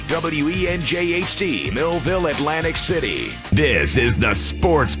WENJHD, Millville, Atlantic City. This is the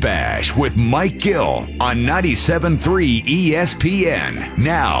Sports Bash with Mike Gill on 97.3 ESPN.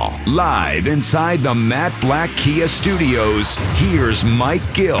 Now, live inside the Matt Black Kia Studios, here's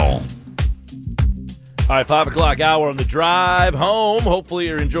Mike Gill. All right, 5 o'clock hour on the drive home. Hopefully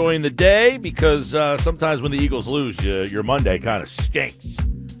you're enjoying the day because sometimes when the Eagles lose, your Monday kind of stinks.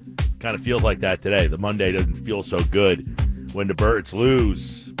 Kind of feels like that today. The Monday doesn't feel so good when the Birds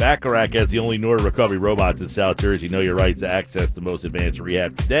lose. Bacharach has the only neurorecovery robots in South Jersey. Know your rights to access the most advanced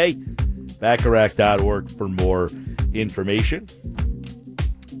rehab today. Bacharach.org for more information.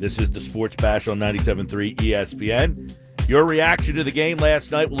 This is the Sports Bash on 97.3 ESPN. Your reaction to the game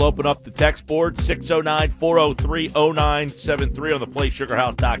last night will open up the text board, 609-403-0973 on the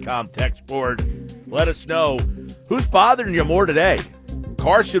PlaySugarHouse.com text board. Let us know who's bothering you more today.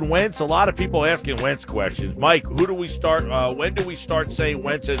 Carson Wentz, a lot of people asking Wentz questions. Mike, who do we start? When do we start saying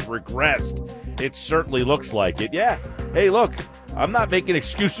Wentz has regressed? It certainly looks like it. Yeah. Hey, look, I'm not making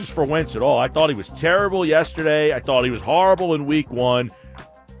excuses for Wentz at all. I thought he was terrible yesterday. I thought he was horrible in week one.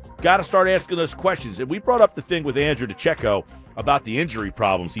 Got to start asking those questions. And we brought up the thing with Andrew DeCecco about the injury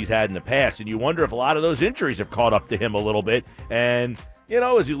problems he's had in the past, and you wonder if a lot of those injuries have caught up to him a little bit. And, you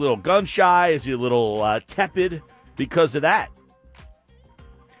know, is he a little gun-shy? Is he a little tepid because of that?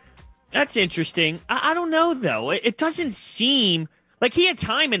 That's interesting. I don't know, though. It doesn't seem like he had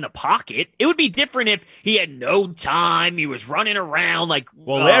time in the pocket. It would be different if he had no time. He was running around like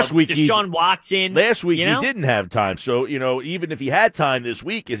last week Deshaun Watson. Last week he didn't have time. So, you know, even if he had time this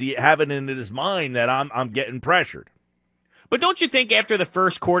week, is he having it in his mind that I'm getting pressured? But don't you think after the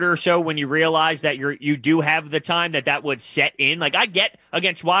first quarter or so, when you realize that you do have the time, that would set in? Like, I get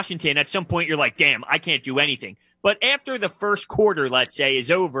against Washington, at some point you're like, damn, I can't do anything. But after the first quarter, let's say, is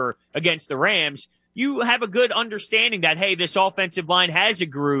over against the Rams, you have a good understanding that, hey, this offensive line has a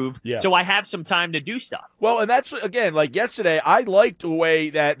groove, so I have some time to do stuff. Well, and that's, again, like yesterday, I liked the way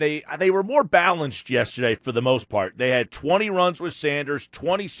that they were more balanced yesterday for the most part. They had 20 runs with Sanders,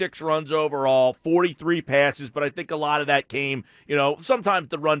 26 runs overall, 43 passes, but I think a lot of that came, you know, sometimes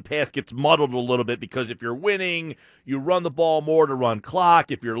the run-pass gets muddled a little bit because if you're winning, you run the ball more to run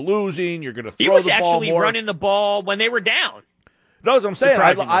clock. If you're losing, you're going to throw the ball more. He was actually running the ball when they were down. No, that's what I'm saying.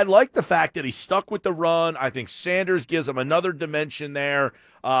 I like the fact that he stuck with the run. I think Sanders gives him another dimension there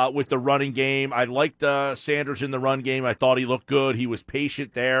with the running game. I liked Sanders in the run game. I thought he looked good. He was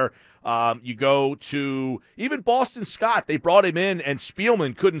patient there. You go to even Boston Scott. They brought him in, and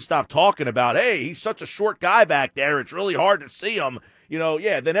Spielman couldn't stop talking about, hey, he's such a short guy back there. It's really hard to see him. You know,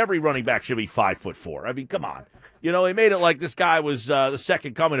 then every running back should be 5'4". I mean, come on. You know, they made it like this guy was the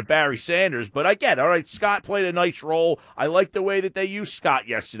second coming of Barry Sanders. But I get it. All right, Scott played a nice role. I like the way that they used Scott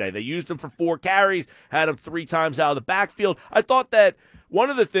yesterday. They used him for 4 carries, had him 3 times out of the backfield. I thought that one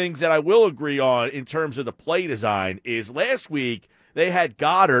of the things that I will agree on in terms of the play design is last week they had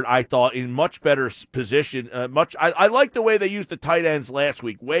Goddard, I thought, in much better position. I like the way they used the tight ends last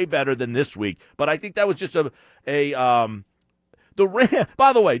week, way better than this week. But I think that was just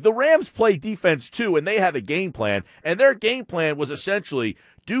by the way, the Rams play defense too, and they have a game plan. And their game plan was essentially,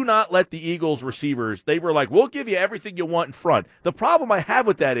 do not let the Eagles receivers, they were like, we'll give you everything you want in front. The problem I have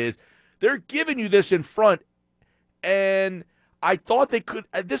with that is they're giving you this in front, and I thought they could.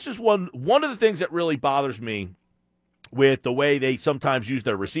 This is one of the things that really bothers me with the way they sometimes use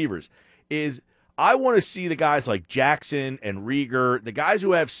their receivers is I want to see the guys like Jackson and Rieger, the guys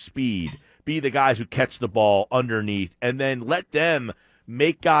who have speed, be the guys who catch the ball underneath, and then let them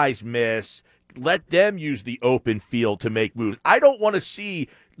make guys miss, let them use the open field to make moves. I don't want to see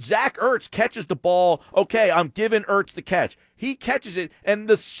Zach Ertz catches the ball. Okay, I'm giving Ertz the catch. He catches it, and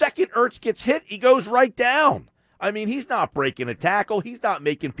the second Ertz gets hit, he goes right down. I mean, he's not breaking a tackle. He's not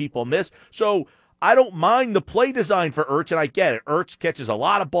making people miss. So I don't mind the play design for Ertz, and I get it. Ertz catches a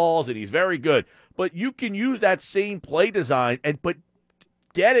lot of balls, and he's very good. But you can use that same play design but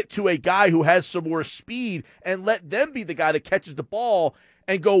get it to a guy who has some more speed and let them be the guy that catches the ball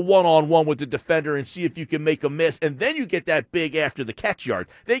and go one-on-one with the defender and see if you can make a miss. And then you get that big after-the-catch yard.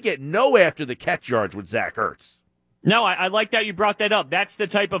 They get no after-the-catch yards with Zach Ertz. No, I like that you brought that up. That's the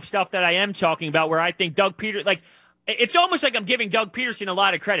type of stuff that I am talking about where I think Doug Peterson, like, it's almost like I'm giving Doug Peterson a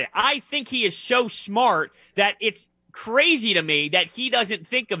lot of credit. I think he is so smart that it's crazy to me that he doesn't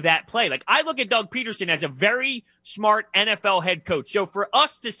think of that play. Like, I look at Doug Peterson as a very smart NFL head coach. So for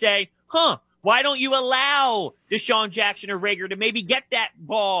us to say, why don't you allow Deshaun Jackson or Rager to maybe get that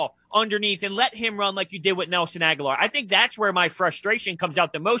ball underneath and let him run like you did with Nelson Aguilar? I think that's where my frustration comes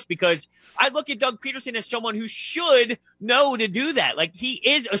out the most, because I look at Doug Peterson as someone who should know to do that. Like, he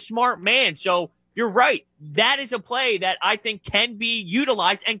is a smart man. So you're right. That is a play that I think can be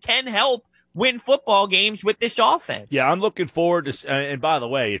utilized and can help win football games with this offense. Yeah, I'm looking forward to. And by the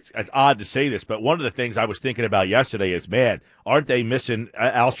way, it's odd to say this, but one of the things I was thinking about yesterday is, man, aren't they missing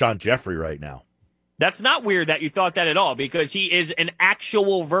Alshon Jeffrey right now? That's not weird that you thought that at all, because he is an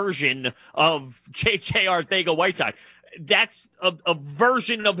actual version of J.J. Arcega-Whiteside. That's a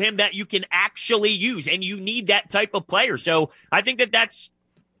version of him that you can actually use, and you need that type of player. So I think that's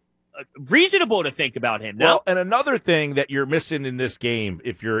reasonable to think about him. Well, and another thing that you're missing in this game,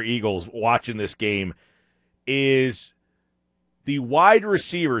 if you're Eagles watching this game, is the wide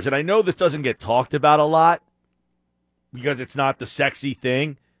receivers. And I know this doesn't get talked about a lot because it's not the sexy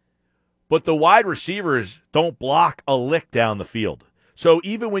thing, but the wide receivers don't block a lick down the field. So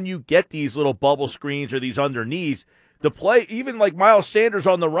even when you get these little bubble screens or these underneaths, the play, even like Miles Sanders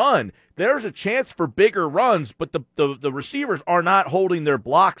on the run, there's a chance for bigger runs, but the receivers are not holding their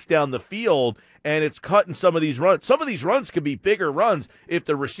blocks down the field, and it's cutting some of these runs. Some of these runs could be bigger runs if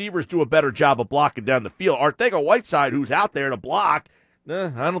the receivers do a better job of blocking down the field. Arcega-Whiteside, who's out there to block, I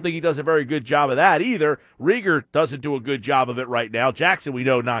don't think he does a very good job of that either. Rieger doesn't do a good job of it right now. Jackson, we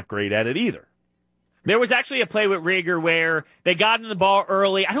know, not great at it either. There was actually a play with Rieger where they got in the ball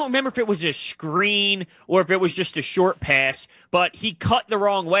early. I don't remember if it was a screen or if it was just a short pass, but he cut the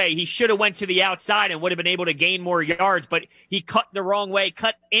wrong way. He should have went to the outside and would have been able to gain more yards, but he cut the wrong way,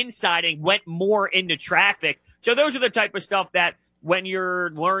 cut inside, and went more into traffic. So those are the type of stuff that when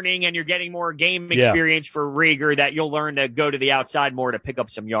you're learning and you're getting more game experience for Rieger, that you'll learn to go to the outside more to pick up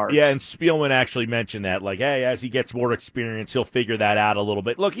some yards. Yeah, and Spielman actually mentioned that. Like, hey, as he gets more experience, he'll figure that out a little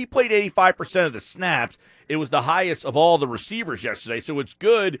bit. Look, he played 85% of the snaps. It was the highest of all the receivers yesterday, so it's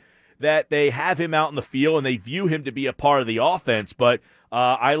good that they have him out in the field and they view him to be a part of the offense, but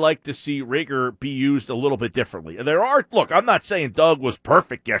I like to see Rieger be used a little bit differently. Look, I'm not saying Doug was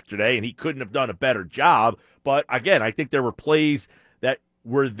perfect yesterday and he couldn't have done a better job, but again, I think there were plays that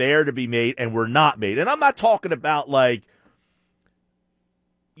were there to be made and were not made. And I'm not talking about like,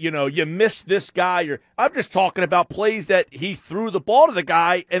 you missed this guy. I'm just talking about plays that he threw the ball to the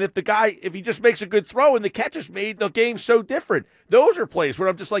guy, and if he just makes a good throw and the catch is made, the game's so different. Those are plays where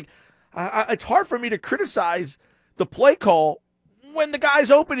I'm just like, it's hard for me to criticize the play call when the guy's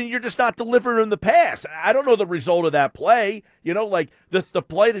open and you're just not delivering him the pass. I don't know the result of that play. Like the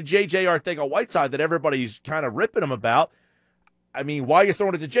play to J.J. Arcega-Whiteside that everybody's kind of ripping him about. I mean, why are you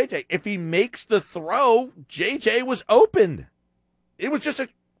throwing it to J.J.? If he makes the throw, J.J. was open. It was just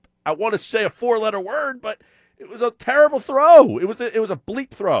I want to say a 4-letter word, but it was a terrible throw. It was a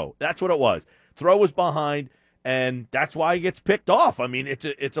bleak throw. That's what it was. Throw was behind, and that's why he gets picked off. I mean,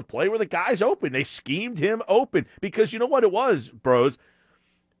 it's a play where the guy's open. They schemed him open because you know what it was, bros?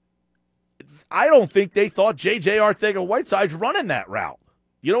 I don't think they thought J.J. Arcega-Whiteside's running that route.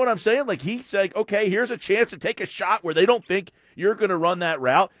 You know what I'm saying? Like, he's saying, okay, here's a chance to take a shot where they don't think you're going to run that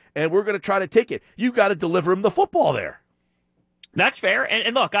route, and we're going to try to take it. You got to deliver him the football there. That's fair.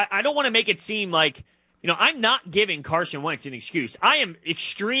 And look, I don't want to make it seem like, I'm not giving Carson Wentz an excuse. I am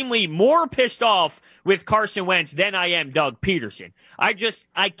extremely more pissed off with Carson Wentz than I am Doug Peterson. I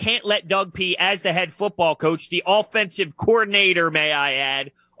can't let Doug P, as the head football coach, the offensive coordinator, may I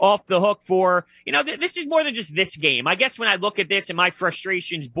add, off the hook for, this is more than just this game. I guess when I look at this and my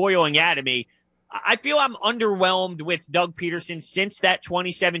frustrations boiling out of me, I feel I'm underwhelmed with Doug Peterson since that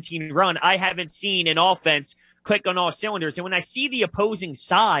 2017 run. I haven't seen an offense click on all cylinders. And when I see the opposing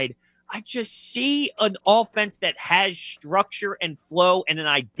side, I just see an offense that has structure and flow and an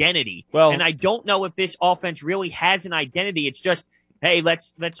identity. Well, and I don't know if this offense really has an identity. It's just, hey,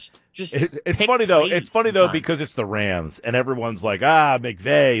 let's just. It's funny though. It's funny though because it's the Rams and everyone's like,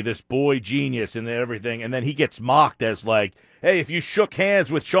 McVay, this boy genius and everything, and then he gets mocked as like, hey, if you shook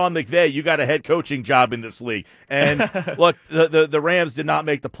hands with Sean McVay, you got a head coaching job in this league. And look, the Rams did not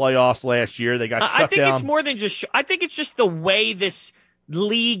make the playoffs last year. They got shut down. It's more than just. I think it's just the way this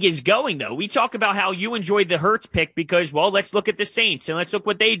league is going, though. We talk about how you enjoyed the Hurts pick because, well, let's look at the Saints and let's look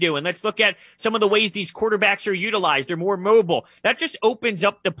what they do and let's look at some of the ways these quarterbacks are utilized. They're more mobile. That just opens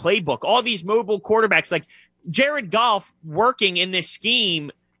up the playbook. All these mobile quarterbacks, like Jared Goff working in this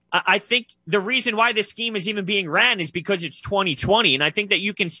scheme, I think the reason why this scheme is even being ran is because it's 2020, and I think that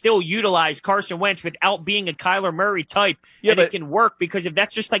you can still utilize Carson Wentz without being a Kyler Murray type, and it can work because if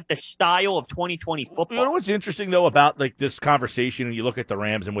that's just like the style of 2020 football. You know what's interesting, though, about like this conversation, and you look at the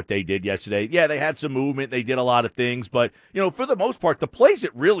Rams and what they did yesterday, yeah, they had some movement, they did a lot of things, but, for the most part, the plays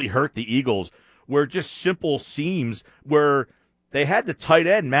that really hurt the Eagles were just simple seams where they had the tight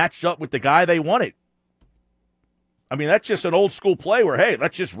end matched up with the guy they wanted. I mean, that's just an old school play where, hey,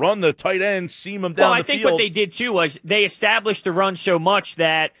 let's just run the tight end, seam them down the field. Well, I think what they did, too, was they established the run so much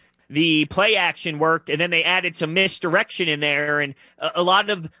that the play action worked, and then they added some misdirection in there, and a lot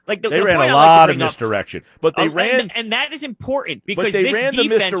of like they ran a lot of misdirection, but they ran, and that is important because but they this ran the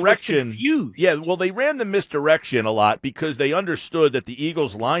defense misdirection. was confused. Yeah, well, they ran the misdirection a lot because they understood that the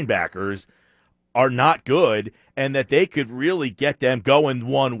Eagles linebackers are not good and that they could really get them going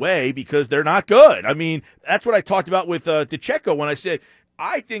one way because they're not good. I mean, that's what I talked about with DeCecco when I said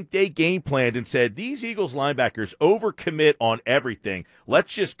I think they game planned and said these Eagles linebackers overcommit on everything.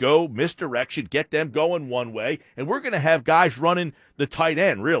 Let's just go misdirection, get them going one way, and we're going to have guys running the tight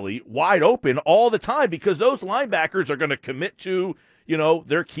end really wide open all the time because those linebackers are going to commit to,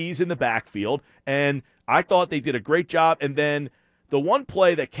 their keys in the backfield. And I thought they did a great job. And then the one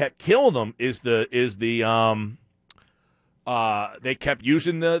play that kept killing them is they kept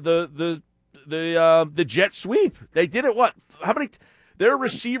using the jet sweep. They did it how many their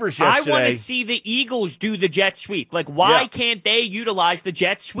receivers yesterday. I want to see the Eagles do the jet sweep. Like, why can't they utilize the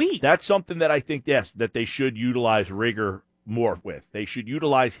jet sweep? That's something that I think, yes, that they should utilize Rigger more with. They should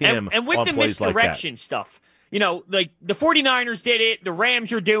utilize him and with on the plays misdirection like that. Stuff. Like the 49ers did it, the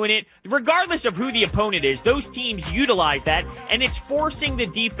Rams are doing it. Regardless of who the opponent is, those teams utilize that, and it's forcing the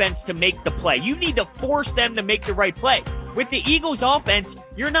defense to make the play. You need to force them to make the right play. With the Eagles offense,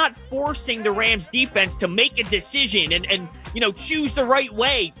 you're not forcing the Rams defense to make a decision and choose the right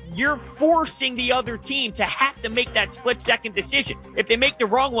way. You're forcing the other team to have to make that split-second decision. If they make the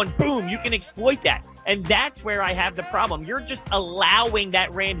wrong one, boom, you can exploit that. And that's where I have the problem. You're just allowing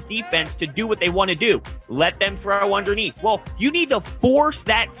that Rams defense to do what they want to do. Let them throw underneath. Well, you need to force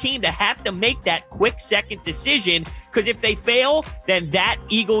that team to have to make that quick second decision, because if they fail, then that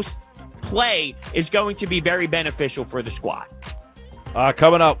Eagles play is going to be very beneficial for the squad.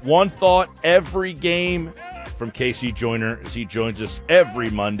 Coming up, one thought every game from Casey Joyner as he joins us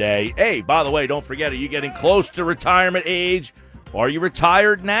every Monday. Hey, by the way, don't forget, are you getting close to retirement age? Are you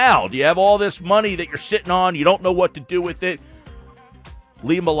retired now? Do you have all this money that you're sitting on? You don't know what to do with it?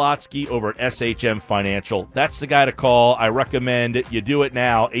 Lee Molotsky over at SHM Financial. That's the guy to call. I recommend you do it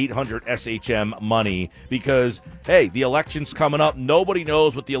now, 800-SHM-MONEY, because, hey, the election's coming up. Nobody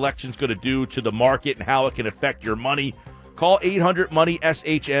knows what the election's going to do to the market and how it can affect your money. Call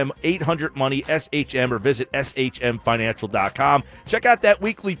 800-MONEY-SHM, 800-MONEY-SHM, or visit shmfinancial.com. Check out that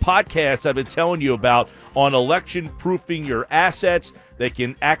weekly podcast I've been telling you about on election-proofing your assets. They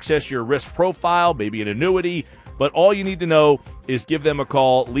can access your risk profile, maybe an annuity, but all you need to know is give them a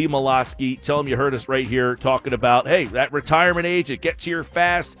call, Lee Molotsky. Tell them you heard us right here talking about, hey, that retirement age, it gets here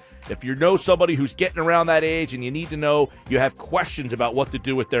fast. If you know somebody who's getting around that age and you need to know, you have questions about what to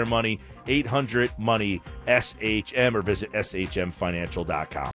do with their money, 800-MONEY-SHM, or visit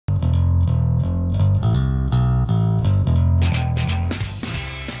shmfinancial.com.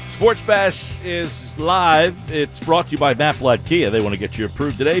 Sports Bash is live. It's brought to you by Matt Blatt Kia. They want to get you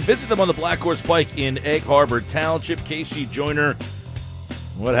approved today. Visit them on the Black Horse Pike in Egg Harbor Township. Casey Joyner,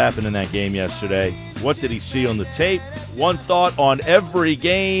 what happened in that game yesterday? What did he see on the tape? One thought on every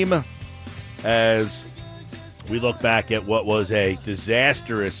game as we look back at what was a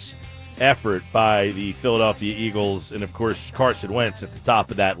disastrous effort by the Philadelphia Eagles and, of course, Carson Wentz at the top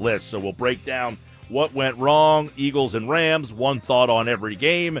of that list. So we'll break down what went wrong, Eagles and Rams, one thought on every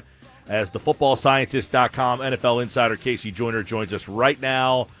game, as the footballscientist.com NFL insider Casey Joyner joins us right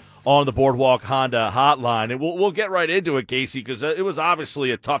now on the Boardwalk Honda hotline. And we'll get right into it, Casey, because it was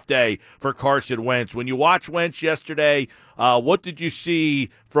obviously a tough day for Carson Wentz. When you watched Wentz yesterday, what did you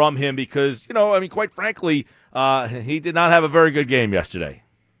see from him? Because, quite frankly, he did not have a very good game yesterday.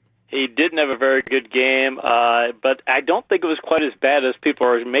 He didn't have a very good game, but I don't think it was quite as bad as people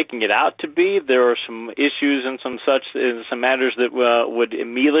are making it out to be. There are some issues and some matters that would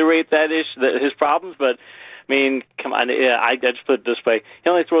ameliorate his problems, but come on. I just put it this way: he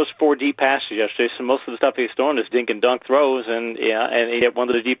only throws 4 deep passes yesterday, so most of the stuff he's throwing is dink and dunk throws, and yet one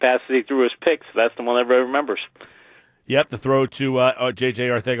of the deep passes he threw was picks. That's the one everybody remembers. Yep, the throw to J.J.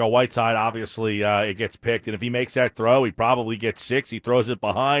 Arcega-Whiteside, obviously it gets picked, and if he makes that throw, he probably gets 6. He throws it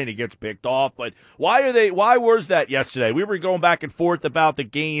behind, he gets picked off. But why was that yesterday? We were going back and forth about the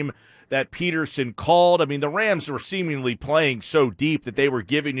game that Peterson called. The Rams were seemingly playing so deep that they were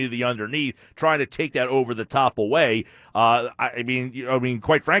giving you the underneath, trying to take that over the top away.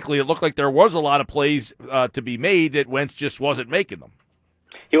 Quite frankly, it looked like there was a lot of plays to be made that Wentz just wasn't making them.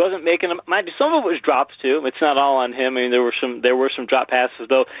 He wasn't making them. Some of it was drops too. It's not all on him. There were some drop passes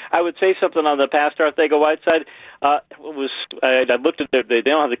though. I would say something on the pass to Arcega-Whiteside. I looked at they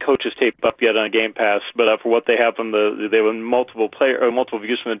don't have the coaches tape up yet on Game Pass, but for what they have from they have multiple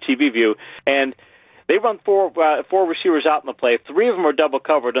views from the TV view, and They run four receivers out in the play. 3 of them are double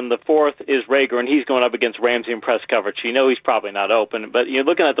covered, and the 4th is Rager, and he's going up against Ramsey in press coverage. You know he's probably not open, but you're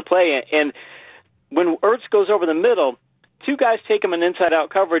looking at the play, and when Ertz goes over the middle, 2 guys take him in inside-out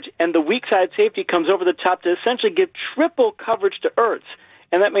coverage, and the weak side safety comes over the top to essentially give triple coverage to Ertz.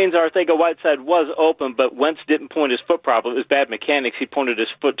 And that means Arcega-Whiteside was open, but Wentz didn't point his foot properly. It was bad mechanics. He pointed his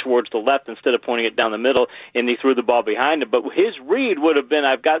foot towards the left instead of pointing it down the middle, and he threw the ball behind him. But his read would have been,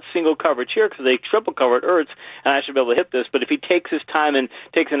 I've got single coverage here because they triple covered Ertz, and I should be able to hit this. But if he takes his time and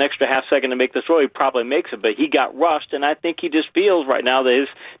takes an extra half second to make the throw, he probably makes it. But he got rushed, and I think he just feels right now that his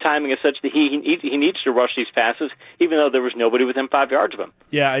timing is such that he needs to rush these passes, even though there was nobody within 5 yards of him.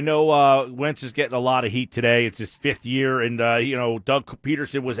 Yeah, I know Wentz is getting a lot of heat today. It's his 5th year, and, Doug Peterson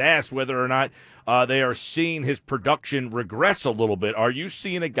was asked whether or not they are seeing his production regress a little bit. Are you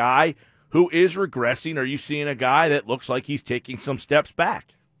seeing a guy who is regressing? Are you seeing a guy that looks like he's taking some steps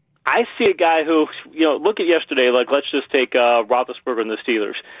back? I see a guy who, look at yesterday, like let's just take Roethlisberger and the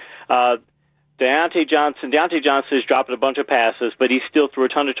Steelers. Deontay Johnson is dropping a bunch of passes, but he still threw a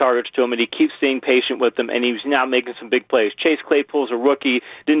ton of targets to him, and he keeps staying patient with them, and he's now making some big plays. Chase Claypool's a rookie,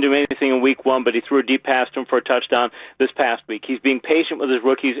 didn't do anything in week 1, but he threw a deep pass to him for a touchdown this past week. He's being patient with his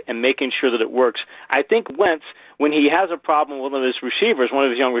rookies and making sure that it works. I think Wentz, when he has a problem with one of his receivers, one of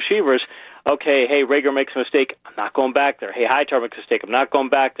his young receivers, okay, hey, Rager makes a mistake, I'm not going back there. Hey, Hightower makes a mistake, I'm not going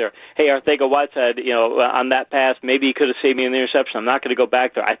back there. Hey, Arcega-Whiteside, on that pass, maybe he could have saved me an interception, I'm not going to go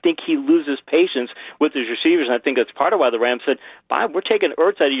back there. I think he loses patience with his receivers, and I think that's part of why the Rams said, fine, we're taking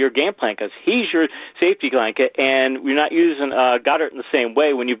Ertz out of your game plan because he's your safety blanket, and we're not using Goddard in the same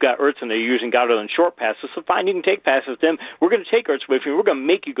way when you've got Ertz and they're using Goddard on short passes. So fine, you can take passes to him. We're going to take Ertz away from you. We're going to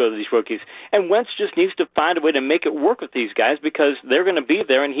make you go to these rookies. And Wentz just needs to find a way to make it work with these guys because they're going to be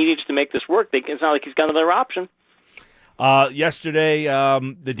there, and he needs to make this work. It's not like he's got another option. Yesterday,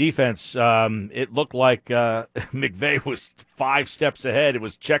 the defense, it looked like McVay was 5 steps ahead. It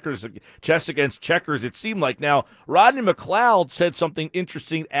was chess against checkers, it seemed like. Now, Rodney McLeod said something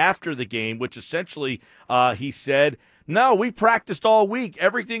interesting after the game, which essentially he said, no, we practiced all week.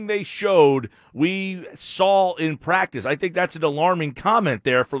 Everything they showed, we saw in practice. I think that's an alarming comment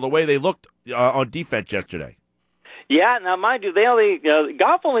there for the way they looked on defense yesterday. Yeah, now mind you,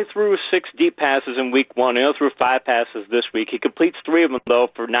 Goff only threw 6 deep passes in week 1. He only threw 5 passes this week. He completes 3 of them though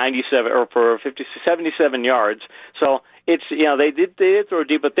for 77 yards. So it's they did throw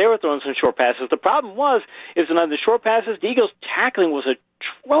deep, but they were throwing some short passes. The problem is that on the short passes, the Eagles' tackling was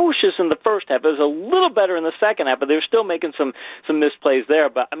atrocious in the first half. It was a little better in the second half, but they were still making some misplays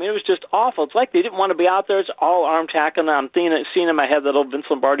there. But I mean, it was just awful. It's like they didn't want to be out there. It's all arm tackling. I'm seeing in my head that old Vince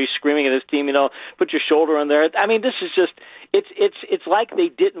Lombardi screaming at his team, put your shoulder in there. I mean, this is just it's like they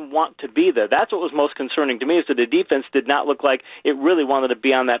didn't want to be there. That's what was most concerning to me is that the defense did not look like it really wanted to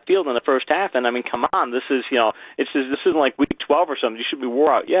be on that field in the first half. And I mean, come on, this isn't like week 12 or something. You should be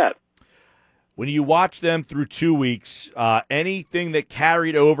wore out yet. When you watch them through 2 weeks, anything that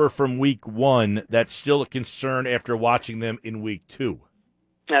carried over from week 1 that's still a concern after watching them in week 2?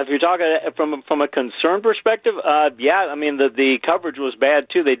 Now, if you're talking from a concern perspective, yeah, I mean, the coverage was bad,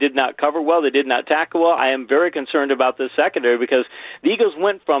 too. They did not cover well. They did not tackle well. I am very concerned about this secondary because the Eagles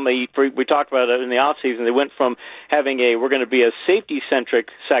went from we talked about it in the offseason, they went from having we're going to be a safety-centric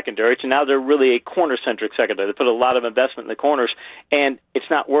secondary to now they're really a corner-centric secondary. They put a lot of investment in the corners, and it's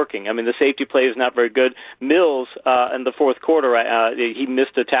not working. I mean, the safety play is not very good. Mills, in the fourth quarter, he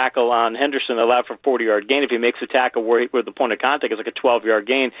missed a tackle on Henderson, allowed for a 40-yard gain. If he makes a tackle where the point of contact is like a 12-yard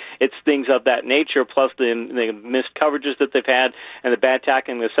gain, it's things of that nature, plus the missed coverages that they've had and the bad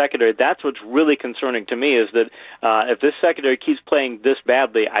tackling in the secondary. That's what's really concerning to me is that if this secondary keeps playing this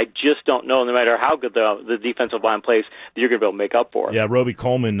badly, I just don't know, no matter how good the defensive line plays, that you're going to be able to make up for it. Yeah, Roby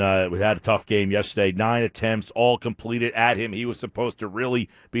Coleman had a tough game yesterday. 9 attempts, all completed at him. He was supposed to really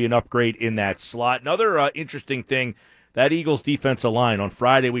be an upgrade in that slot. Another interesting thing, that Eagles defensive line. On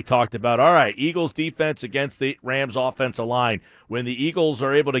Friday, we talked about, all right, Eagles defense against the Rams offensive line. When the Eagles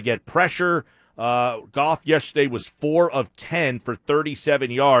are able to get pressure, Goff yesterday was 4 of 10 for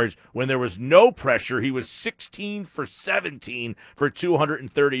 37 yards. When there was no pressure, he was 16 for 17 for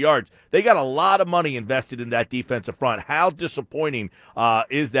 230 yards. They got a lot of money invested in that defensive front. How disappointing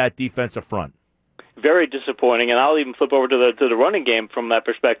is that defensive front? Very disappointing, and I'll even flip over to the running game from that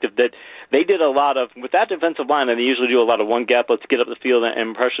perspective, that they did a lot of, with that defensive line, and they usually do a lot of one-gap, let's get up the field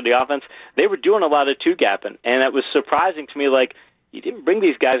and pressure the offense, they were doing a lot of two-gapping, and it was surprising to me, like, you didn't bring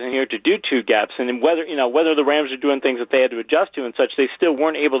these guys in here to do two gaps, and whether the Rams are doing things that they had to adjust to and such, they still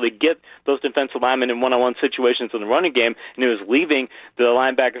weren't able to get those defensive linemen in one-on-one situations in the running game, and it was leaving the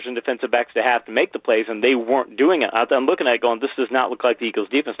linebackers and defensive backs to have to make the plays, and they weren't doing it. I'm looking at it going, this does not look like the Eagles'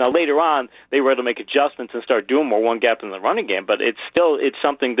 defense. Now later on, they were able to make adjustments and start doing more one gap in the running game, but it's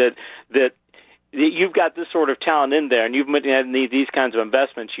something that you've got this sort of talent in there, and you've made these kinds of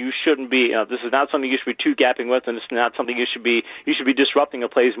investments. You shouldn't be. This is not something you should be two gapping with, and it's not something you should be. You should be disrupting the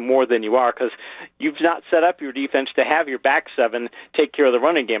plays more than you are, because you've not set up your defense to have your back seven take care of the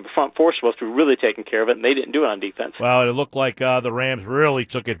running game. The front four is supposed to be really taking care of it, and they didn't do it on defense. Well, it looked like the Rams really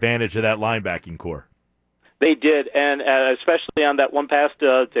took advantage of that linebacking core. They did, and especially on that one pass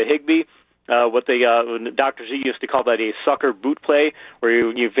to Higbee. What Dr. Z used to call that a sucker boot play, where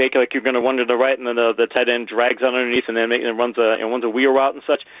you fake like you're going to run to the right, and then the tight end drags on underneath, and then runs a wheel route and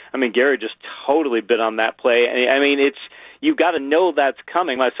such. I mean, Gary just totally bit on that play. I mean, you've got to know that's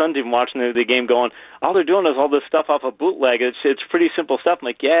coming. My son's even watching the game going, all they're doing is all this stuff off a bootleg. It's pretty simple stuff. I'm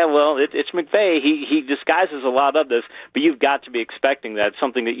like, yeah, well, it's McVay. He disguises a lot of this, but you've got to be expecting that. It's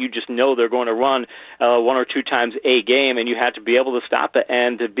something that you just know they're going to run one or two times a game, and you have to be able to stop it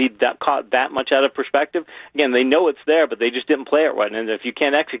and to be caught that much out of perspective. Again, they know it's there, but they just didn't play it right. And if you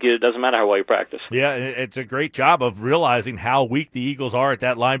can't execute it, doesn't matter how well you practice. Yeah, it's a great job of realizing how weak the Eagles are at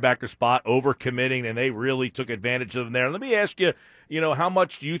that linebacker spot, overcommitting, and they really took advantage of them there. Let me ask you, how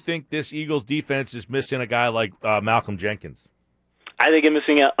much do you think this Eagles defense is missing a guy like Malcolm Jenkins? I think I'm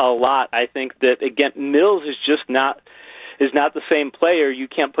missing a lot. I think that, again, Mills is just not the same player. You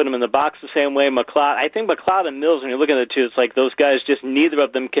can't put him in the box the same way. I think McLeod and Mills, when you're looking at the two, it's like those guys, just neither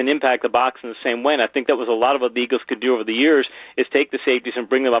of them can impact the box in the same way. And I think that was a lot of what the Eagles could do over the years, is take the safeties and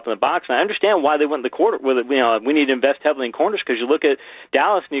bring them up in the box. And I understand why they went in the quarter with it. We need to invest heavily in corners, because you look at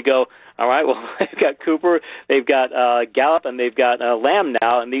Dallas and you go, all right, well, they've got Cooper, they've got Gallup, and they've got Lamb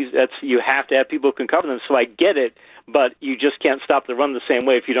now, and you have to have people who can cover them. So I get it, but you just can't stop the run the same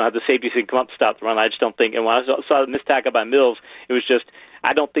way if you don't have the safeties who can come up to stop the run. I just don't think. And when I saw the missed tackle by Mills, it was just,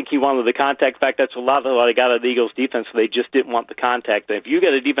 I don't think he wanted the contact. In fact, that's a lot of what I got out of the Eagles' defense. They just didn't want the contact. And if you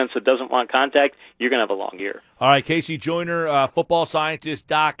get a defense that doesn't want contact, you're going to have a long year. All right, Casey Joyner,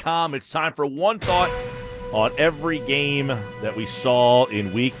 footballscientist.com. It's time for one thought on every game that we saw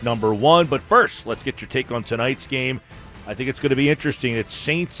in week number 1. But first, let's get your take on tonight's game. I think it's going to be interesting. It's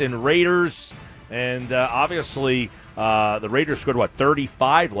Saints and Raiders, and obviously the Raiders scored,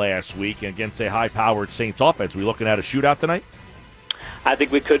 35 last week against a high-powered Saints offense. Are we looking at a shootout tonight? I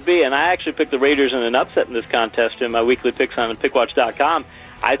think we could be, and I actually picked the Raiders in an upset in this contest in my weekly picks on pickwatch.com.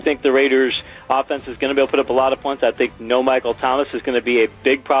 I think the Raiders' offense is going to be able to put up a lot of points. I think no Michael Thomas is going to be a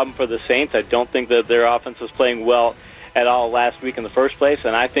big problem for the Saints. I don't think that their offense was playing well at all last week in the first place,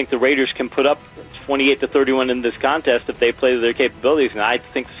 and I think the Raiders can put up 28-31 in this contest if they play to their capabilities, and I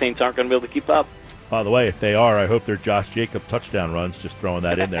think the Saints aren't going to be able to keep up. By the way, if they are, I hope they're Josh Jacobs touchdown runs, just throwing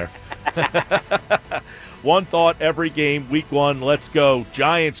that in there. One thought every game, week 1, let's go.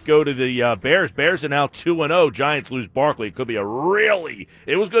 Giants go to the Bears. Bears are now 2-0. Giants lose Barkley. It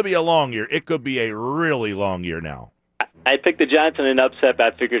was going to be a long year. It could be a really long year now. I picked the Giants in an upset,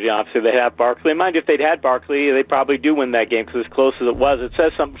 but I figured, obviously they have Barkley. Mind you, if they'd had Barkley, they probably do win that game, because as close as it was, it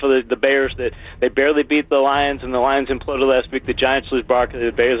says something for the Bears that they barely beat the Lions, and the Lions imploded last week. The Giants lose Barkley.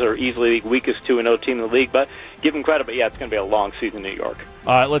 The Bears are easily the weakest 2-0 team in the league, but give them credit. But, yeah, it's going to be a long season in New York.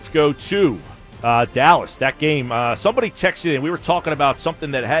 All right, let's go to Dallas. That game, somebody texted in. We were talking about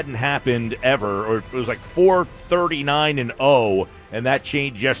something that hadn't happened ever, or it was like 4-39-0, and that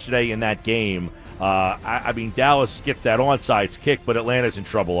changed yesterday in that game. I mean, Dallas gets that onside kick, but Atlanta's in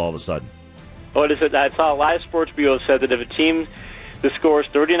trouble all of a sudden. What is it? I saw a live sports bureau said that if a team that scores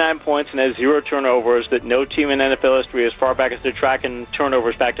 39 points and has 0 turnovers, that no team in NFL history, as far back as they're tracking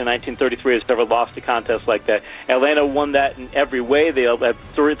turnovers back to 1933, has ever lost a contest like that. Atlanta won that in every way. They had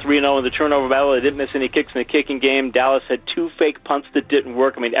 3-0 in the turnover battle. They didn't miss any kicks in the kicking game. Dallas had 2 fake punts that didn't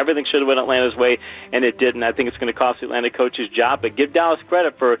work. I mean, everything should have went Atlanta's way, and it didn't. I think it's going to cost the Atlanta coach's job, but give Dallas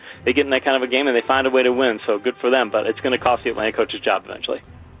credit for they get in that kind of a game and they find a way to win, so good for them, but it's going to cost the Atlanta coach's job eventually.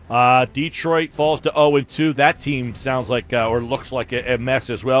 Detroit falls to 0-2. That team sounds like or looks like a mess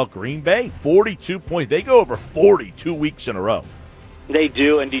as well. Green Bay, 42 points. They go over 40 2 weeks in a row. They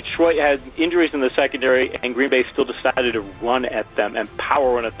do, and Detroit had injuries in the secondary, and Green Bay still decided to run at them and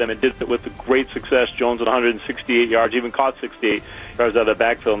power run at them, and did it with great success. Jones at 168 yards, even caught 68 yards out of the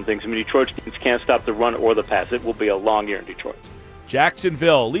backfield and things. I mean, Detroit's teams can't stop the run or the pass. It will be a long year in Detroit.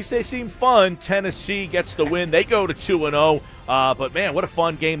 Jacksonville, at least they seem fun. Tennessee gets the win. They go to 2-0. But, man, what a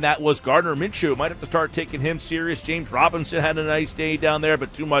fun game that was. Gardner Minshew might have to start taking him serious. James Robinson had a nice day down there,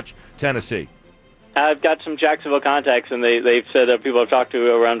 but too much Tennessee. I've got some Jacksonville contacts, and they've said people I've talked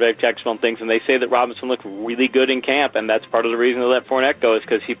to around Jacksonville and things, and they say that Robinson looked really good in camp, and that's part of the reason they let Fournette go is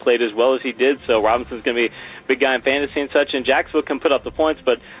because he played as well as he did. So Robinson's going to be a big guy in fantasy and such, and Jacksonville can put up the points,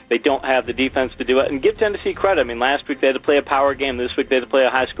 but they don't have the defense to do it. And give Tennessee credit. I mean, last week they had to play a power game. This week they had to play a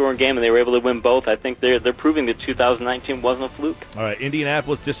high-scoring game, and they were able to win both. I think they're proving that 2019 wasn't a fluke. All right,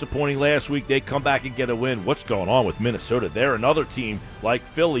 Indianapolis disappointing last week. They come back and get a win. What's going on with Minnesota? They're another team like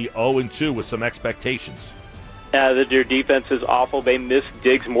Philly, 0-2 with some expectations. Their defense is awful. They missed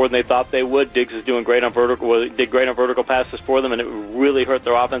Diggs more than they thought they would. Diggs is doing great on vertical. Did great on vertical passes for them, and it really hurt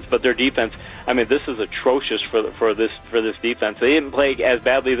their offense. But their defense, I mean, this is atrocious for this defense. They didn't play as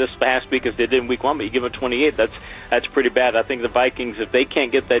badly this past week as they did in Week 1, but you give them 28. That's pretty bad. I think the Vikings, if they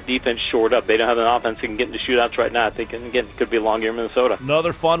can't get that defense shored up, they don't have an offense that can get into shootouts right now. I think again it could be a long year in Minnesota.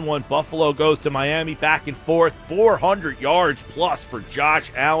 Another fun one. Buffalo goes to Miami, back and forth, 400 yards plus for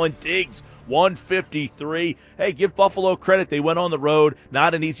Josh Allen. Diggs 153. Hey, give Buffalo credit. They went on the road.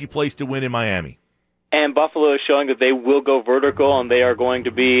 Not an easy place to win in Miami. And Buffalo is showing that they will go vertical, and they are going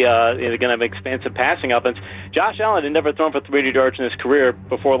to be they're going to have expansive passing offense. Josh Allen had never thrown for 300 yards in his career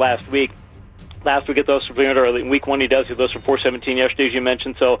before last week. Last week, he throws for 300, or in Week 1 he does. He throws for 417 yesterday, as you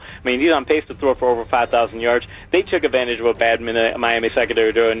mentioned. So, I mean, he's on pace to throw for over 5,000 yards. They took advantage of a bad Miami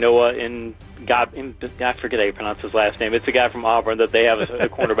secondary to Noah I forget how you pronounce his last name. It's a guy from Auburn that they have as a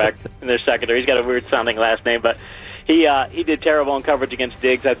cornerback in their secondary. He's got a weird-sounding last name, but he did terrible in coverage against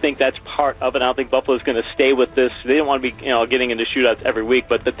Diggs. I think that's part of it. I don't think Buffalo's going to stay with this. They don't want to be getting into shootouts every week,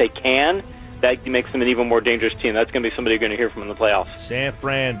 but that they can, that makes them an even more dangerous team. That's going to be somebody you're going to hear from in the playoffs. San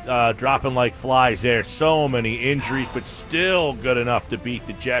Fran dropping like flies there. So many injuries, but still good enough to beat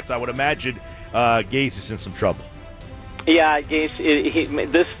the Jets. I would imagine Gase is in some trouble. Yeah, Gase,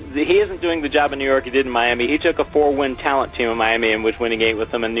 he isn't doing the job in New York he did in Miami. He took a 4-win talent team in Miami and was winning 8 with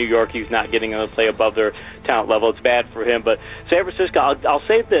them. In New York, he's not getting them to play above their talent level. It's bad for him. But San Francisco, I'll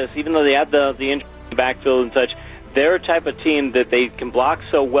say this, even though they have the injury backfield and such, they're a type of team that they can block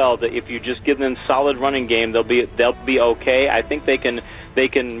so well that if you just give them solid running game, they'll be okay. I think they can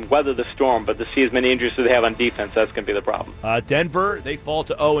weather the storm, but to see as many injuries as they have on defense, that's going to be the problem. Denver, they fall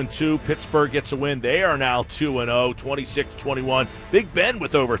to 0-2. Pittsburgh gets a win. They are now 2-0, 26-21. Big Ben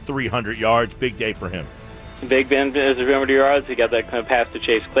with over 300 yards. Big day for him. Big Ben has 300 yards. He got that kind of pass to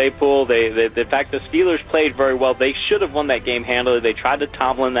Chase Claypool. The fact the Steelers played very well. They should have won that game handily. They tried to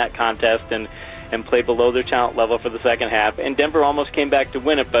Tomlin that contest and play below their talent level for the second half. And Denver almost came back to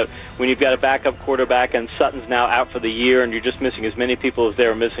win it, but when you've got a backup quarterback and Sutton's now out for the year and you're just missing as many people as they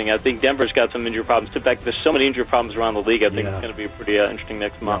were missing, I think Denver's got some injury problems. In fact, there's so many injury problems around the league, I think it's going to be pretty interesting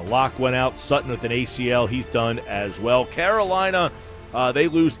next month. Locke went out. Sutton with an ACL. He's done as well. Carolina, they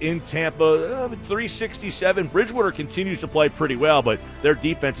lose in Tampa, 367. Bridgewater continues to play pretty well, but their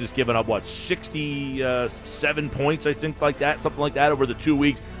defense has given up, 67 points, I think, like that, something like that over the 2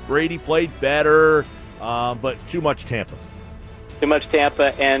 weeks. Brady played better, but too much Tampa. Too much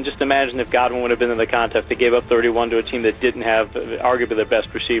Tampa, and just imagine if Godwin would have been in the contest. They gave up 31 to a team that didn't have arguably their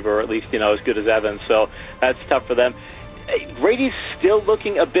best receiver, or at least as good as Evans. So that's tough for them. Brady's still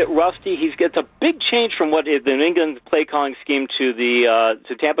looking a bit rusty. It's a big change from what the New England play calling scheme to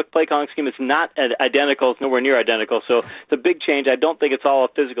Tampa play calling scheme. It's not identical. It's nowhere near identical. So it's a big change. I don't think it's all a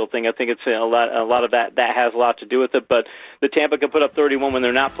physical thing. I think it's a lot of that has a lot to do with it. But the Tampa can put up 31 when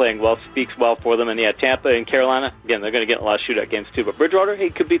they're not playing well. Speaks well for them. And Tampa and Carolina, again, they're going to get a lot of shootout games too. But Bridgewater,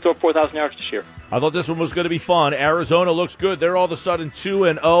 he could be throw 4,000 yards this year. I thought this one was going to be fun. Arizona looks good. They're all of a sudden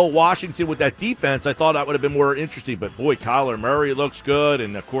 2-0. Washington with that defense, I thought that would have been more interesting. But, boy, Kyler Murray looks good.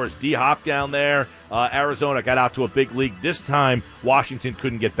 And, of course, D-Hop down there. Arizona got out to a big lead. This time, Washington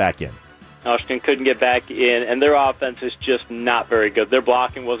couldn't get back in. Washington couldn't get back in, and their offense is just not very good. Their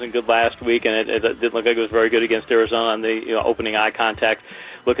blocking wasn't good last week, and it didn't look like it was very good against Arizona on the opening eye contact.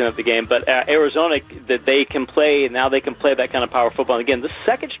 Looking at the game, but Arizona, that they can play, now they can play that kind of power football. And again, the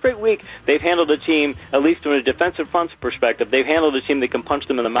second straight week, they've handled a team, at least from a defensive front perspective, they've handled a team that can punch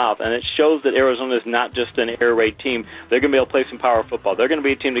them in the mouth, and it shows that Arizona is not just an air raid team. They're going to be able to play some power football. They're going to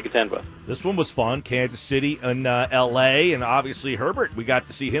be a team to contend with. This one was fun. Kansas City and L.A., and obviously Herbert, we got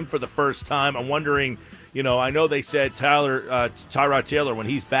to see him for the first time. I'm wondering, I know they said Tyrod Taylor, when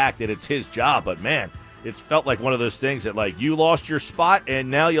he's back, that it's his job, but man, it felt like one of those things that, you lost your spot and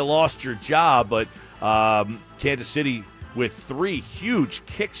now you lost your job. But Kansas City with 3 huge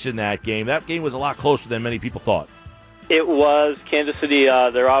kicks in that game. That game was a lot closer than many people thought. It was. Kansas City,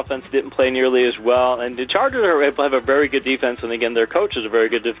 their offense didn't play nearly as well. And the Chargers have a very good defense. And, again, their coach is a very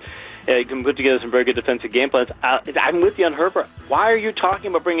good can put together some very good defensive game plans. I'm with you on Herbert. Why are you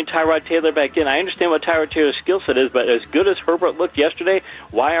talking about bringing Tyrod Taylor back in? I understand what Tyrod Taylor's skill set is, but as good as Herbert looked yesterday,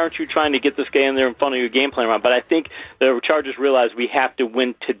 why aren't you trying to get this guy in there in front of your game plan around? But I think the Chargers realize we have to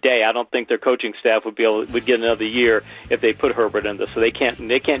win today. I don't think their coaching staff would get another year if they put Herbert in this. So they can't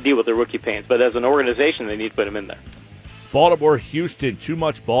deal with the rookie pains. But as an organization, they need to put him in there. Baltimore, Houston, too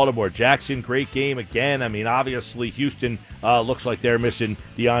much Baltimore. Jackson, great game again. I mean, obviously, Houston looks like they're missing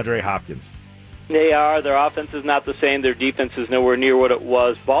DeAndre Hopkins. They are. Their offense is not the same. Their defense is nowhere near what it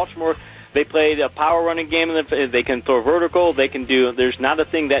was. Baltimore, they played a power running game, and they can throw vertical. They can do. There's not a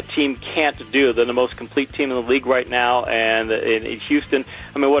thing that team can't do. They're the most complete team in the league right now. And in Houston,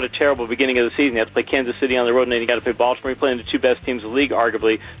 I mean, what a terrible beginning of the season. You have to play Kansas City on the road, and then you got to play Baltimore. You're playing the two best teams in the league,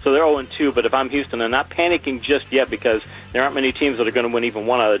 arguably. So they're 0-2. But if I'm Houston, I'm not panicking just yet because there aren't many teams that are going to win even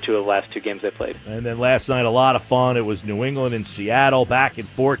one out of the last two games they played. And then last night, a lot of fun. It was New England and Seattle. Back and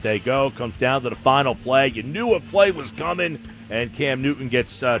forth they go. Comes down to the final play. You knew a play was coming, and Cam Newton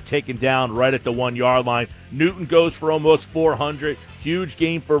gets taken down right at the 1-yard line. Newton goes for almost 400. Huge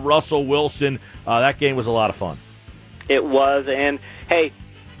game for Russell Wilson. That game was a lot of fun. It was. And, hey,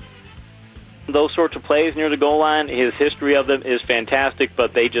 those sorts of plays near the goal line, his history of them is fantastic,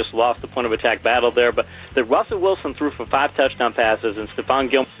 but they just lost the point of attack battle there. But the Russell Wilson threw for 5 touchdown passes, and Stephon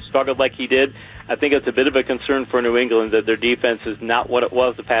Gilmore struggled like he did. I think it's a bit of a concern for New England that their defense is not what it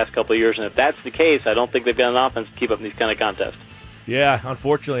was the past couple of years. And if that's the case, I don't think they've got an offense to keep up in these kind of contests. Yeah,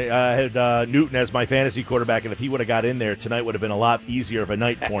 unfortunately, I had Newton as my fantasy quarterback, and if he would have got in there, tonight would have been a lot easier of a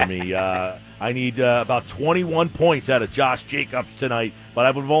night for me. I need about 21 points out of Josh Jacobs tonight, but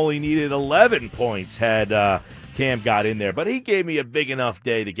I would have only needed 11 points had Cam got in there. But he gave me a big enough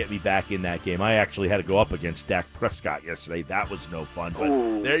day to get me back in that game. I actually had to go up against Dak Prescott yesterday. That was no fun.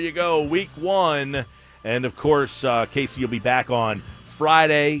 But There you go, week 1. And, of course, Casey, you'll be back on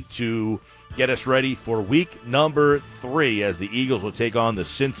Friday to get us ready for week number 3 as the Eagles will take on the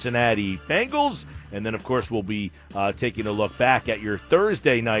Cincinnati Bengals. And then, of course, we'll be taking a look back at your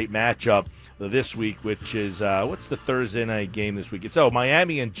Thursday night matchup this week, which is, what's the Thursday night game this week? It's,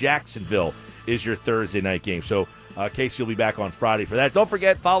 Miami and Jacksonville is your Thursday night game. So, Casey will be back on Friday for that. Don't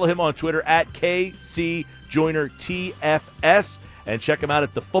forget, follow him on Twitter at KCJoynerTFS and check him out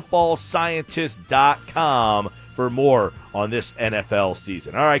at thefootballscientist.com for more on this NFL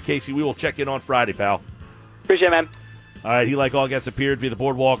season. All right, Casey, we will check in on Friday, pal. Appreciate it, man. All right, he, like all guests, appeared via the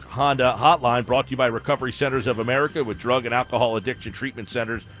Boardwalk Honda Hotline, brought to you by Recovery Centers of America with drug and alcohol addiction treatment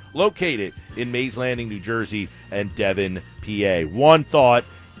centers located in Mays Landing, New Jersey, and Devon, PA. One thought,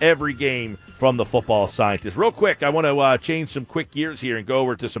 every game from the Football Scientist. Real quick, I want to change some quick gears here and go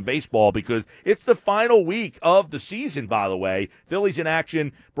over to some baseball because it's the final week of the season, by the way. Phillies in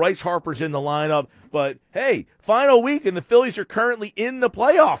action. Bryce Harper's in the lineup. But, hey, final week, and the Phillies are currently in the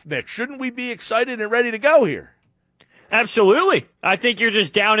playoff mix. Shouldn't we be excited and ready to go here? Absolutely. I think you're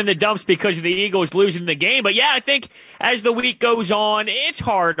just down in the dumps because of the Eagles losing the game. But, yeah, I think as the week goes on, it's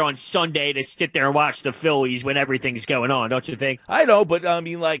hard on Sunday to sit there and watch the Phillies when everything's going on, don't you think? I know, but,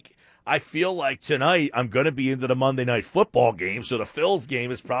 I feel like tonight I'm going to be into the Monday Night Football game, so the Phils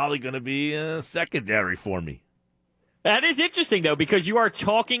game is probably going to be secondary for me. That is interesting, though, because you are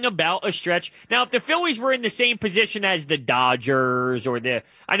talking about a stretch. Now, if the Phillies were in the same position as the Dodgers or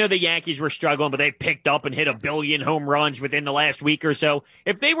I know the Yankees were struggling, but they picked up and hit 1 billion home runs within the last week or so.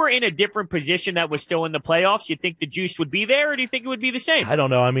 If they were in a different position that was still in the playoffs, you think the juice would be there, or do you think it would be the same? I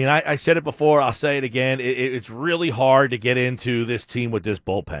don't know. I said it before. I'll say it again. It's really hard to get into this team with this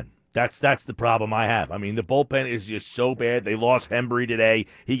bullpen. That's the problem I have. The bullpen is just so bad. They lost Hembry today.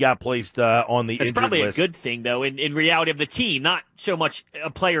 He got placed on the injured list. It's probably a good thing, though, in reality of the team. Not so much a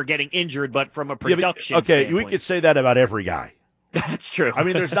player getting injured, but from a production standpoint. We could say that about every guy. That's true.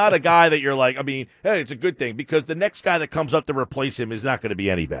 There's not a guy that you're like, hey, it's a good thing because the next guy that comes up to replace him is not going to be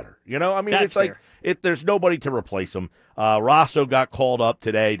any better. That's it's fair. There's nobody to replace him. Rosso got called up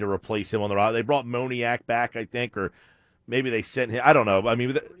today to replace him on the roster. They brought Moniak back, I think, or maybe they sent him. I don't know.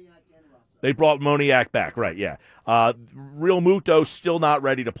 They brought Moniak back, right, yeah. Real Muto's still not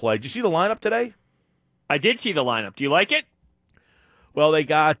ready to play. Did you see the lineup today? I did see the lineup. Do you like it? Well, they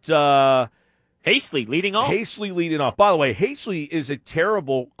got Hastley leading off. By the way, Hastley is a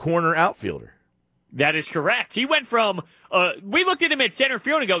terrible corner outfielder. That is correct. He went from we looked at him at center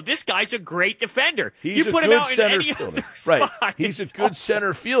field and go, this guy's a great defender. He's you put a him good out center in any fielder. other spot, right. He's a good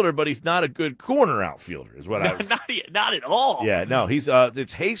center fielder, but he's not a good corner outfielder, is what I was. Not at all. Yeah, no, it's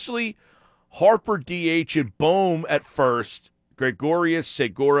Hastley, Harper, DH, and Bohm at first, Gregorius,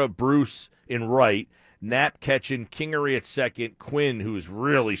 Segura, Bruce in right, Knapp catching, Kingery at second, Quinn, who's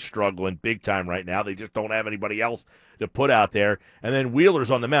really struggling big time right now. They just don't have anybody else to put out there. And then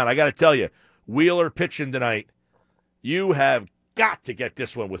Wheeler's on the mound. I got to tell you, Wheeler pitching tonight, you have got to get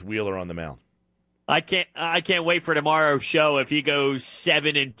this one with Wheeler on the mound. I can't wait for tomorrow's show if he goes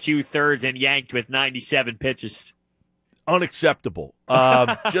 7 2/3 and yanked with 97 pitches. Unacceptable.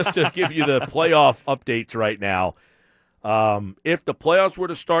 Just to give you the playoff updates right now, if the playoffs were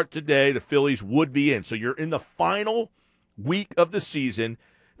to start today, the Phillies would be in. So you're in the final week of the season.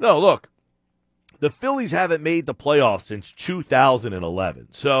 No, look, the Phillies haven't made the playoffs since 2011.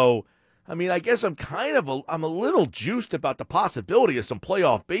 So, I mean, I guess I'm a little juiced about the possibility of some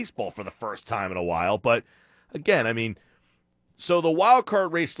playoff baseball for the first time in a while. But again, I mean, so the wild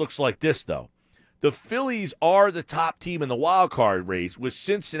card race looks like this, though. The Phillies are the top team in the wild card race with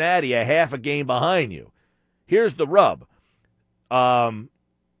Cincinnati a half a game behind you. Here's the rub.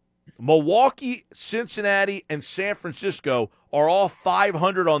 Milwaukee, Cincinnati, and San Francisco are all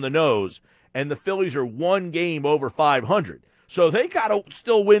 500 on the nose, and the Phillies are one game over 500. So they got to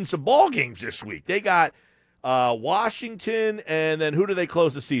still win some ball games this week. They got Washington, and then who do they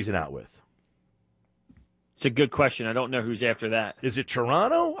close the season out with? It's a good question. I don't know who's after that. Is it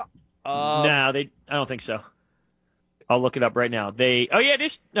Toronto? No, I don't think so. I'll look it up right now. They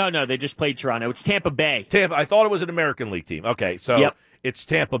just played Toronto. It's Tampa Bay. I thought it was an American League team. Okay, so It's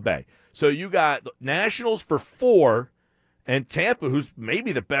Tampa Bay. So you got Nationals for 4, and Tampa, who's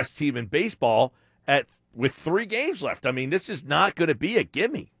maybe the best team in baseball, with 3 games left. I mean, this is not going to be a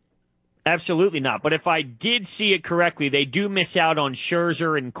gimme. Absolutely not. But if I did see it correctly, they do miss out on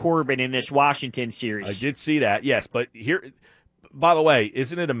Scherzer and Corbin in this Washington series. I did see that, yes. But here, by the way,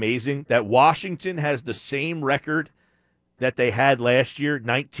 isn't it amazing that Washington has the same record that they had last year,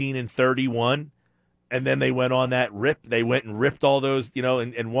 19-31, and then they went on that rip. They went and ripped all those,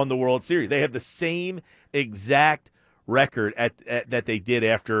 and won the World Series. They have the same exact record that they did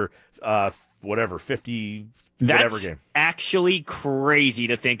after 50 whatever game. That's actually crazy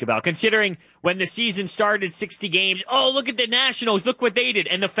to think about, considering when the season started, 60 games. Oh, look at the Nationals. Look what they did.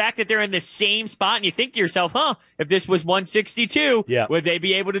 And the fact that they're in the same spot, and you think to yourself, if this was 162, would they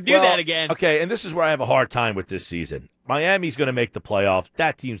be able to do that again? Okay, and this is where I have a hard time with this season. Miami's going to make the playoffs.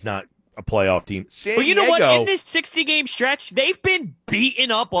 That team's not a playoff team. San Diego, you know what? In this 60-game stretch, they've been beating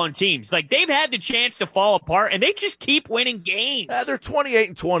up on teams. Like, they've had the chance to fall apart, and they just keep winning games. They're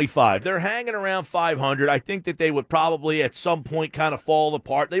 28-25. They're hanging around 500. I think that they would probably at some point kind of fall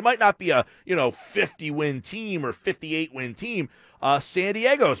apart. They might not be a 50-win team or 58-win team. San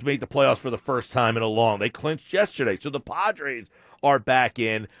Diego's made the playoffs for the first time in a long. They clinched yesterday. So the Padres are back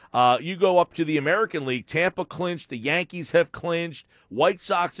in. You go up to the American League. Tampa clinched. The Yankees have clinched. White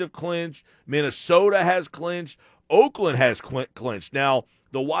Sox have clinched. Minnesota has clinched. Oakland has clinched. Now,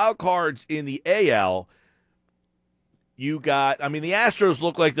 the wild cards in the AL, the Astros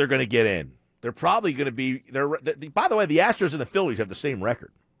look like they're going to get in. They're probably going to be – by the way, the Astros and the Phillies have the same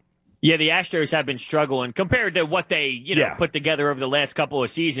record. Yeah, the Astros have been struggling compared to what they, put together over the last couple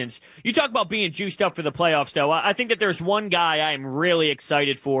of seasons. You talk about being juiced up for the playoffs, though. I think that there's one guy I'm really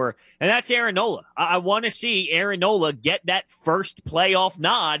excited for, and that's Aaron Nola. I want to see Aaron Nola get that first playoff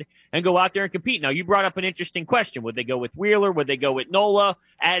nod and go out there and compete. Now, you brought up an interesting question. Would they go with Wheeler? Would they go with Nola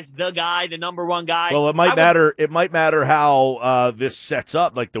as the guy, the number one guy? Well, it might matter. It might matter how this sets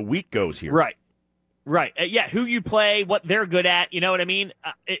up, like the week goes here. Right. Who you play, what they're good at, you know what I mean?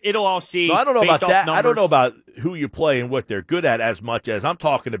 It'll all see. No, I don't know about that. Numbers. I don't know about who you play and what they're good at as much as I'm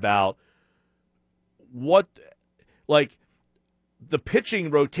talking about the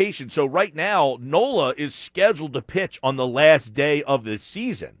pitching rotation. So right now, Nola is scheduled to pitch on the last day of the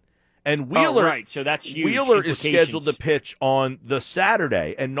season. And Wheeler, so that's huge. Wheeler is scheduled to pitch on the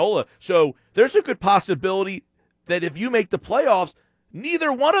Saturday. And Nola, so there's a good possibility that if you make the playoffs,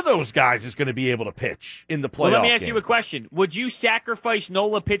 neither one of those guys is going to be able to pitch in the playoff Well, let me ask game. you a question. Would you sacrifice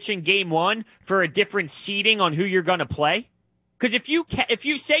Nola pitching game 1 for a different seeding on who you're going to play? Because if you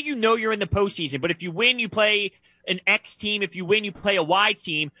say you're in the postseason, but if you win, you play an X team. If you win, you play a Y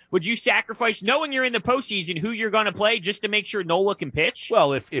team. Would you sacrifice knowing you're in the postseason who you're going to play just to make sure Nola can pitch?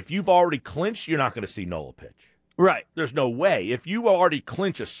 Well, if you've already clinched, you're not going to see Nola pitch. Right. There's no way. If you already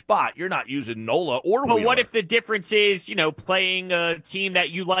clinch a spot, you're not using Nola or Wheeler. But what if the difference is, playing a team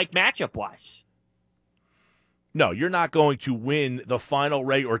that you like matchup-wise? No, you're not going to win the final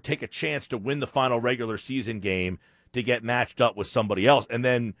or take a chance to win the final regular season game to get matched up with somebody else and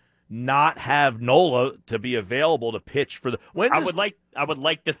then not have Nola to be available to pitch for the – I would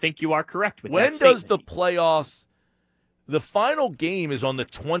like to think you are correct with that When statement. does the playoffs – the final game is on the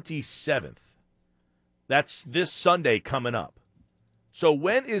 27th. That's this Sunday coming up. So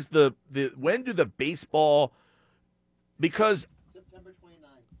when is when do the baseball, because September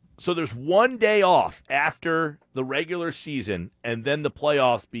 29th. so there's one day off after the regular season, and then the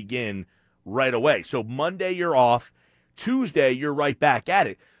playoffs begin right away. So Monday you're off, Tuesday you're right back at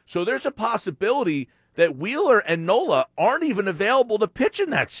it. So there's a possibility that Wheeler and Nola aren't even available to pitch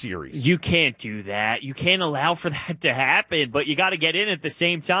in that series. You can't do that. You can't allow for that to happen, but you got to get in at the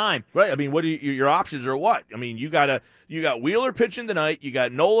same time. Right. I mean, what your options are what? I mean, you got Wheeler pitching tonight, you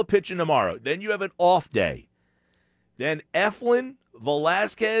got Nola pitching tomorrow. Then you have an off day. Then Eflin,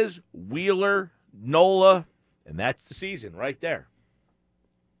 Velasquez, Wheeler, Nola, and that's the season right there.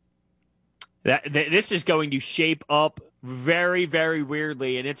 This is going to shape up very, very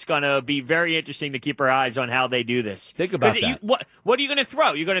weirdly, and it's going to be very interesting to keep our eyes on how they do this. Think about that. What are you going to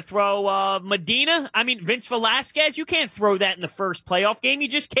throw? You're going to throw Medina? I mean, Vince Velasquez? You can't throw that in the first playoff game. You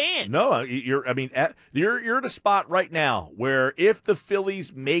just can't. No, you're at a spot right now where if the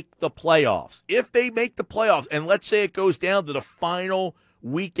Phillies make the playoffs, and let's say it goes down to the final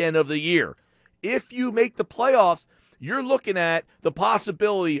weekend of the year, if you make the playoffs, you're looking at the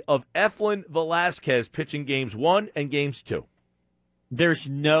possibility of Eflin Velasquez pitching games 1 and games 2. There's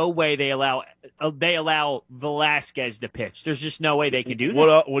no way they allow Velasquez to pitch. There's just no way they can do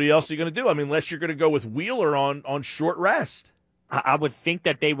that. What else are you going to do? I mean, unless you're going to go with Wheeler on short rest. I would think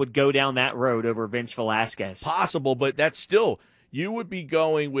that they would go down that road over Vince Velasquez. Possible, but that's still, you would be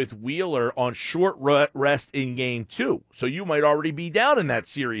going with Wheeler on short rest in game 2. So you might already be down in that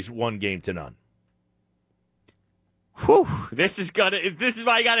series 1-0. Whew, this is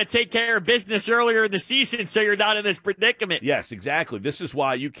why you got to take care of business earlier in the season so you're not in this predicament. Yes, exactly. This is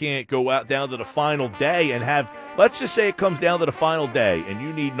why you can't go out down to the final day and have, let's just say it comes down to the final day and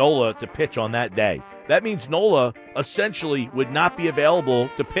you need Nola to pitch on that day. That means Nola essentially would not be available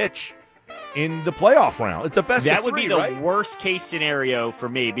to pitch in the playoff round. It's a best That of would three, be the right? worst case scenario for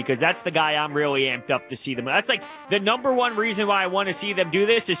me because that's the guy I'm really amped up to see them. That's like the number one reason why I want to see them do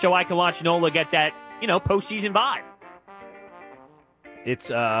this is so I can watch Nola get that, postseason vibe.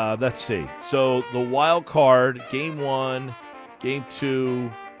 It's let's see. So the wild card, game 1, game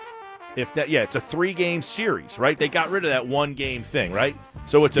 2. It's a 3-game series, right? They got rid of that 1-game thing, right?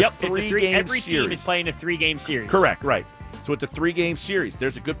 So it's a 3-game every series. team is playing a 3-game series. Correct, right. So it's a 3-game series.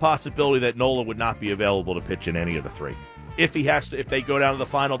 There's a good possibility that Nola would not be available to pitch in any of the 3. If they go down to the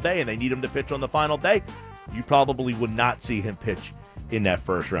final day and they need him to pitch on the final day, you probably would not see him pitch in that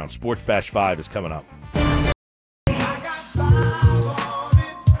first round. Sports Bash 5 is coming up.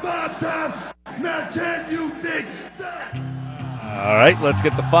 All right, let's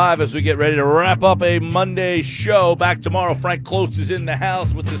get the 5 as we get ready to wrap up a Monday show. Back tomorrow. Frank Close is in the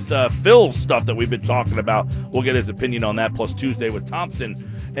house with this Phil stuff that we've been talking about. We'll get his opinion on that, plus Tuesday with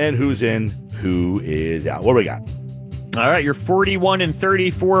Thompson and who's in, who is out. What do we got? All right, you're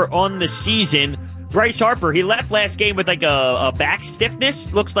 41-34 on the season. Bryce Harper, he left last game with like a back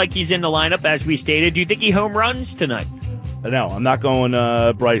stiffness. Looks like he's in the lineup, as we stated. Do you think he home runs tonight? No, I'm not going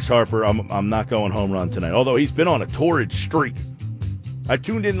Bryce Harper. I'm not going home run tonight, although he's been on a torrid streak. I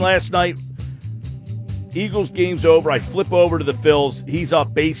tuned in last night. Eagles game's over. I flip over to the Phils. He's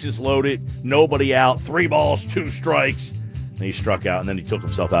up, bases loaded, nobody out, 3 balls, 2 strikes. And he struck out, and then he took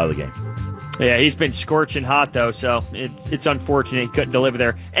himself out of the game. Yeah, he's been scorching hot, though, so it's unfortunate he couldn't deliver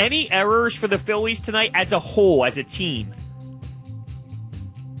there. Any errors for the Phillies tonight as a whole, as a team?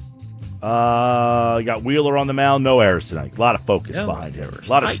 You got Wheeler on the mound, no errors tonight. A lot of focus behind him.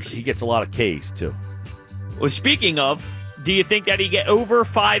 He gets a lot of Ks, too. Well, speaking of, do you think that he get over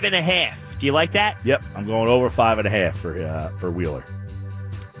 5.5? Do you like that? Yep, I'm going over 5.5 for Wheeler.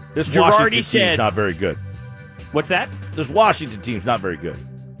 This Girardi Washington team's said, not very good. What's that? This Washington team's not very good.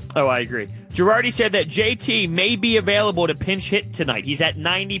 Oh, I agree. Girardi said that JT may be available to pinch hit tonight. He's at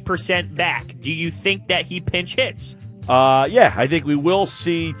 90% back. Do you think that he pinch hits? Yeah, I think we will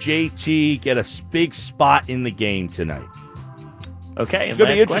see JT get a big spot in the game tonight. Okay. It's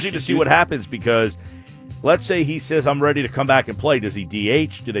going to be interesting to see what happens because let's say he says, I'm ready to come back and play. Does he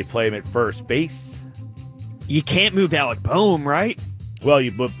DH? Do they play him at first base? You can't move Alec Boehm, right? Well,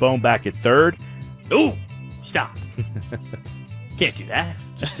 you put Boehm back at third. Ooh, stop. Can't do that.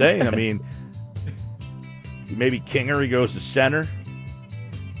 Just saying. I mean, maybe Kinger, he goes to center.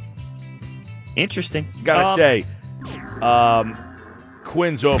 Interesting. Got to say,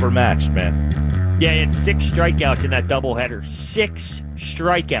 Quinn's overmatched, man. Yeah, it's 6 strikeouts in that doubleheader. 6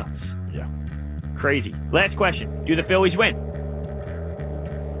 strikeouts. Yeah. Crazy. Last question. Do the Phillies win?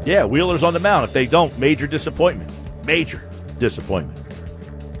 Yeah, Wheeler's on the mound. If they don't, major disappointment. Major disappointment.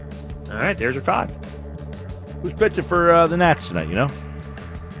 All right, there's your 5. Who's pitching for the Nats tonight, you know?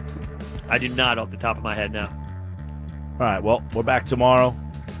 I do not off the top of my head now. right, well, we're back tomorrow.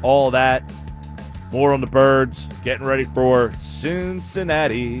 All that. More on the Birds. Getting ready for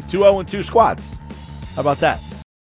Cincinnati. 2-0-2 squads. How about that?